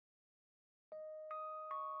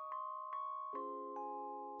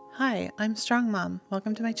Hi, I'm Strong Mom.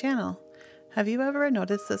 Welcome to my channel. Have you ever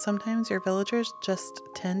noticed that sometimes your villagers just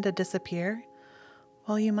tend to disappear?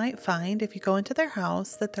 Well, you might find if you go into their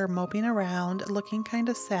house that they're moping around, looking kind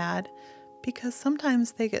of sad, because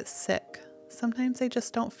sometimes they get sick. Sometimes they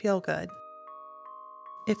just don't feel good.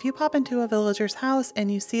 If you pop into a villager's house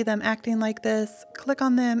and you see them acting like this, click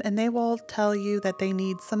on them and they will tell you that they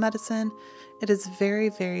need some medicine. It is very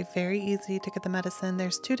easy to get the medicine.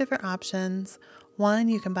 There's two different options. One,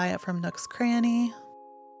 you can buy it from Nook's Cranny.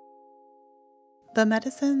 The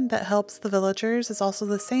medicine that helps the villagers is also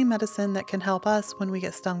the same medicine that can help us when we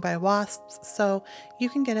get stung by wasps, so you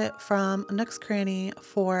can get it from Nook's Cranny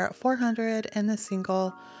for $400 in the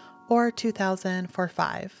single or $2,000 for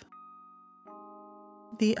 5.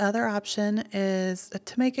 The other option is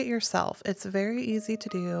to make it yourself. It's very easy to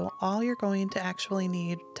do. All you're going to actually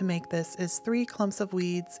need to make this is 3 clumps of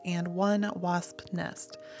weeds and 1 wasp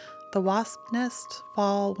nest. The wasp nest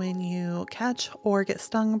fall when you catch or get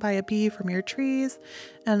stung by a bee from your trees,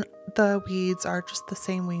 and the weeds are just the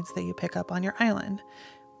same weeds that you pick up on your island.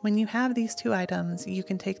 When you have these 2 items, you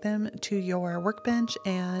can take them to your workbench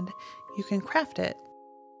and you can craft it.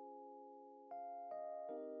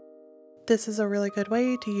 This is a really good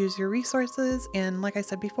way to use your resources, and like I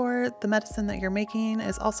said before, the medicine that you're making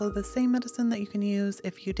is also the same medicine that you can use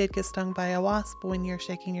if you did get stung by a wasp when you're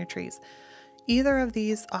shaking your trees. Either of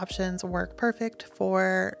these options work perfect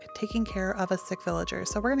for taking care of a sick villager.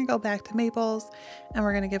 So we're going to go back to Maple's and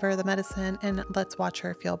we're going to give her the medicine and let's watch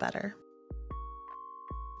her feel better.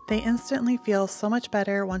 They instantly feel so much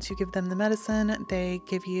better once you give them the medicine. They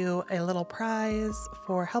give you a little prize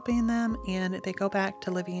for helping them and they go back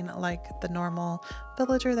to living like the normal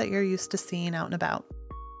villager that you're used to seeing out and about.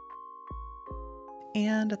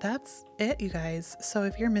 And that's it, you guys. So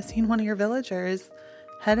if you're missing one of your villagers,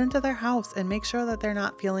 head into their house and make sure that they're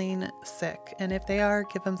not feeling sick. And if they are,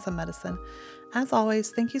 give them some medicine. As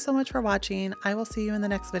always, thank you so much for watching. I will see you in the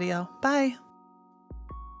next video. Bye!